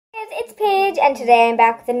it's Paige, and today I'm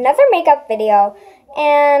back with another makeup video.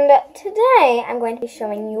 And today I'm going to be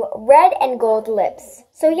showing you red and gold lips.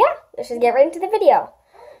 So yeah, let's just get right into the video.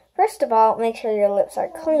 First of all, make sure your lips are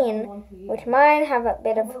clean, which mine have a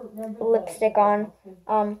bit of lipstick on.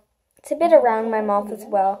 It's a bit around my mouth as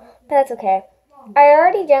well, but that's okay. I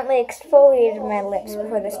already gently exfoliated my lips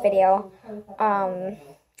before this video,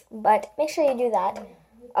 but make sure you do that.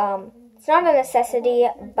 It's not a necessity,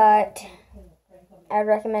 but I would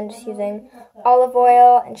recommend just using olive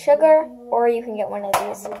oil and sugar, or you can get one of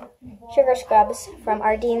these sugar scrubs from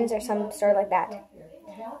Ardene's or some store like that.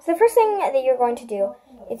 So the first thing that you're going to do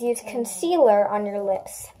is use concealer on your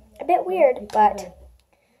lips. A bit weird, but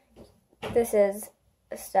this is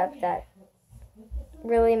a step that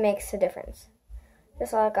really makes a difference.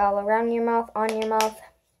 Just like all around your mouth, on your mouth.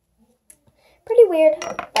 Pretty weird,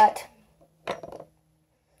 but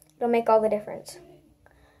it'll make all the difference.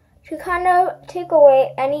 To kind of take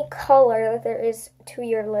away any color that there is to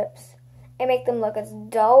your lips and make them look as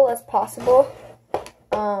dull as possible.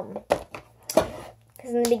 Because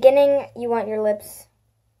in the beginning, you want your lips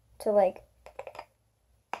to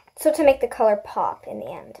to make the color pop in the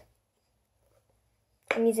end.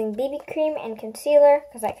 I'm using BB cream and concealer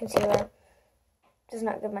because that concealer does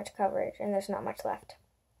not give much coverage and there's not much left.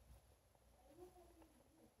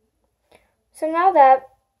 So now that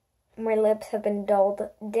my lips have been dulled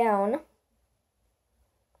down,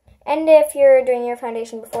 and if you're doing your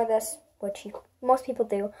foundation before this, which most people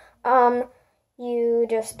do, you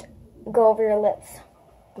just go over your lips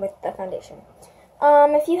with the foundation.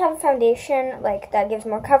 If you have a foundation that gives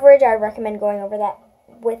more coverage, I would recommend going over that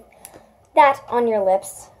with that on your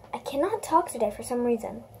lips. I cannot talk today for some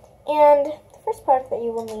reason. And the first product that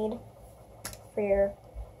you will need for your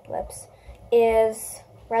lips is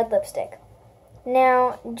red lipstick.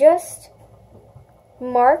 Now, just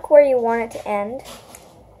mark where you want it to end.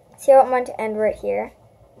 See how I want it to end right here.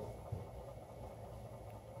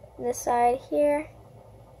 This side here.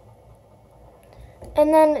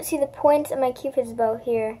 And then see the points of my Cupid's bow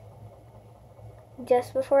here.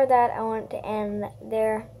 Just before that, I want it to end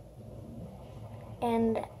there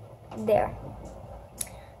and there.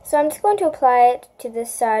 So I'm just going to apply it to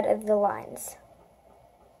this side of the lines.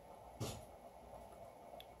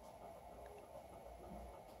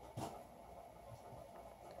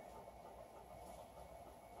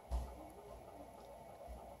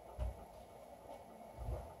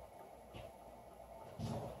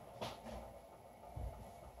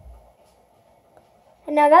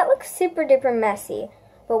 And now that looks super duper messy,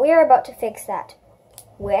 but we are about to fix that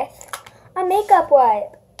with a makeup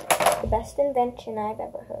wipe. The best invention I've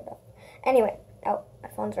ever heard of. Anyway, oh, my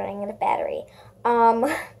phone's running out of battery.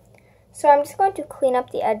 So I'm just going to clean up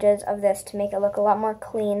the edges of this to make it look a lot more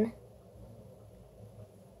clean.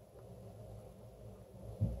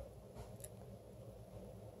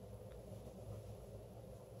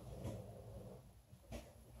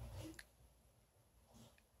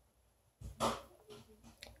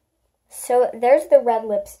 So there's the red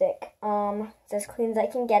lipstick. It's as clean as I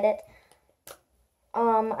can get it.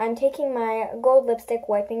 I'm taking my gold lipstick,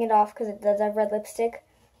 wiping it off because it does have red lipstick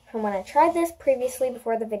from when I tried this previously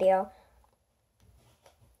before the video.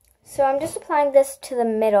 So I'm just applying this to the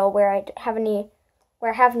middle where I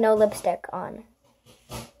have no lipstick on.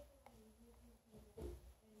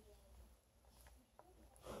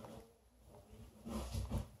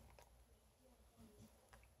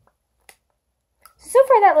 So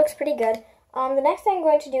far that looks pretty good. The next thing I'm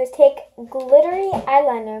going to do is take glittery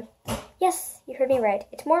eyeliner. Yes, you heard me right.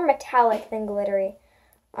 It's more metallic than glittery,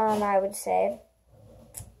 I would say.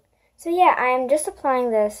 So yeah, I'm just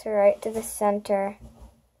applying this right to the center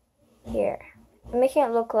here. I'm making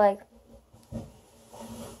it look like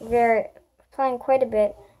applying quite a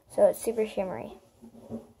bit, so it's super shimmery.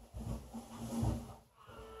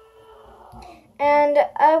 And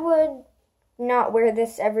I would not wear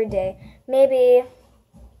this every day. Maybe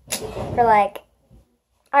for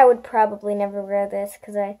I would probably never wear this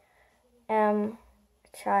because I am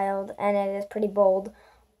a child and it is pretty bold,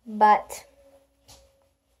 but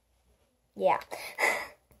yeah.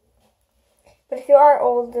 But if you are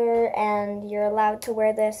older and you're allowed to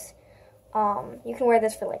wear this, you can wear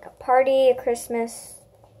this for a party, a Christmas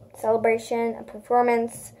celebration, a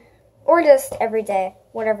performance, or just every day,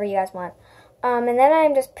 whatever you guys want. And then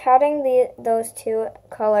I'm just patting those two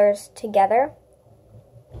colors together.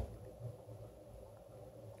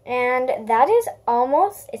 And that is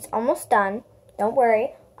it's almost done. Don't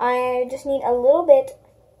worry. I just need a little bit,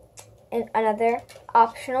 another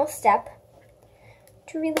optional step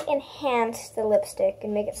to really enhance the lipstick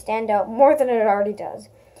and make it stand out more than it already does.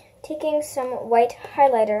 Taking some white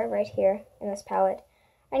highlighter right here in this palette,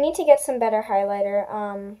 I need to get some better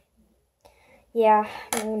highlighter. Yeah,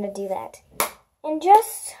 I'm going to do that. And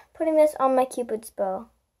just putting this on my Cupid's bow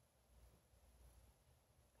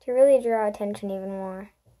to really draw attention even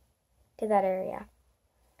more to that area.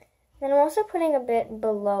 Then I'm also putting a bit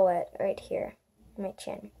below it right here, my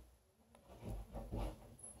chin.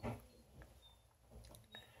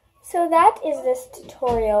 So that is this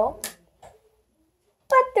tutorial,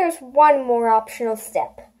 but there's one more optional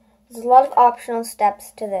step. There's a lot of optional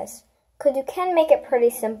steps to this, because you can make it pretty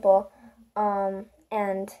simple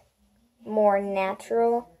and more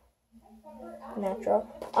natural.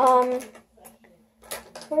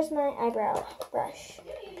 Where's my eyebrow brush?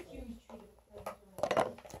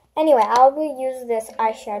 Anyway, I will use this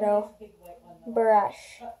eyeshadow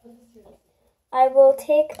brush. I will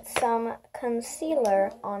take some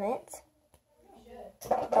concealer on it.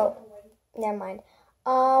 Oh, never mind.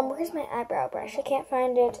 Where's my eyebrow brush? I can't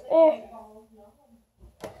find it.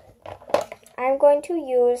 I'm going to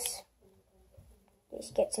use,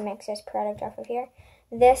 just get some excess product off of here,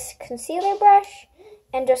 this concealer brush,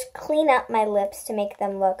 and just clean up my lips to make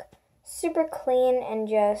them look super clean and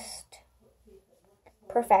just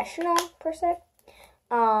professional, per se.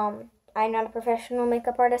 I'm not a professional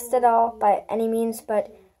makeup artist at all, by any means,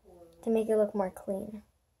 but to make it look more clean.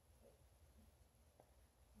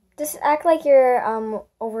 Just act like you're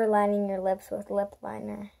overlining your lips with lip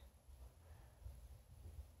liner.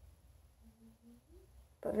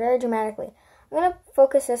 But very dramatically. I'm going to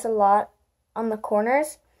focus this a lot on the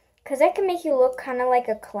corners, because that can make you look kind of like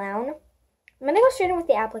a clown. I'm going to go straight in with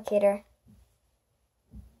the applicator.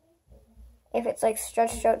 If it's like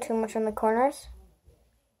stretched out too much on the corners.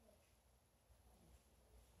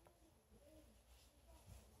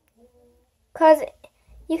 Because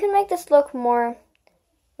you can make this look more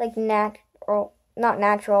like natural, not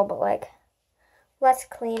natural, but like less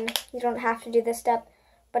clean. You don't have to do this step,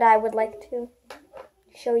 but I would like to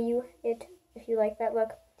show you it if you like that look.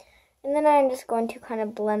 And then I'm just going to kind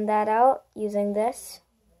of blend that out using this.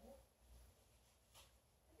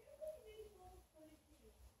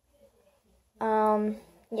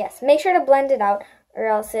 Yes, make sure to blend it out, or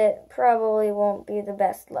else it probably won't be the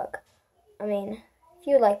best look. I mean, if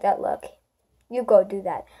you like that look, you go do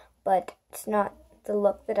that, but it's not the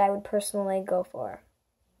look that I would personally go for.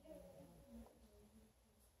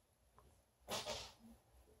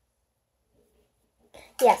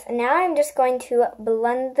 Yes, and now I'm just going to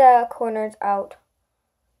blend the corners out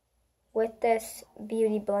with this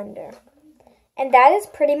beauty blender. And that is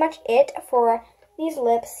pretty much it for these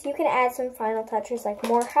lips. You can add some final touches like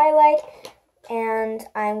more highlight, and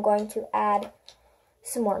I'm going to add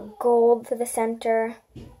some more gold to the center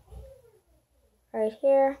right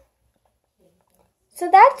here.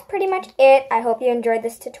 So that's pretty much it. I hope you enjoyed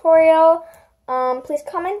this tutorial. Please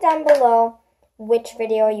comment down below which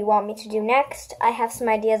video you want me to do next. I have some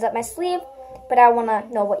ideas up my sleeve, but I want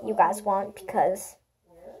to know what you guys want, because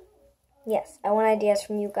yes, I want ideas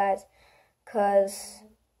from you guys, because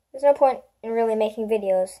there's no point in really making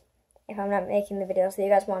videos if I'm not making the videos that you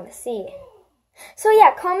guys want to see. So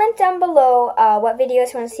yeah, comment down below what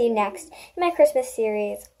videos you want to see next in my Christmas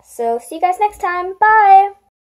series. So see you guys next time. Bye!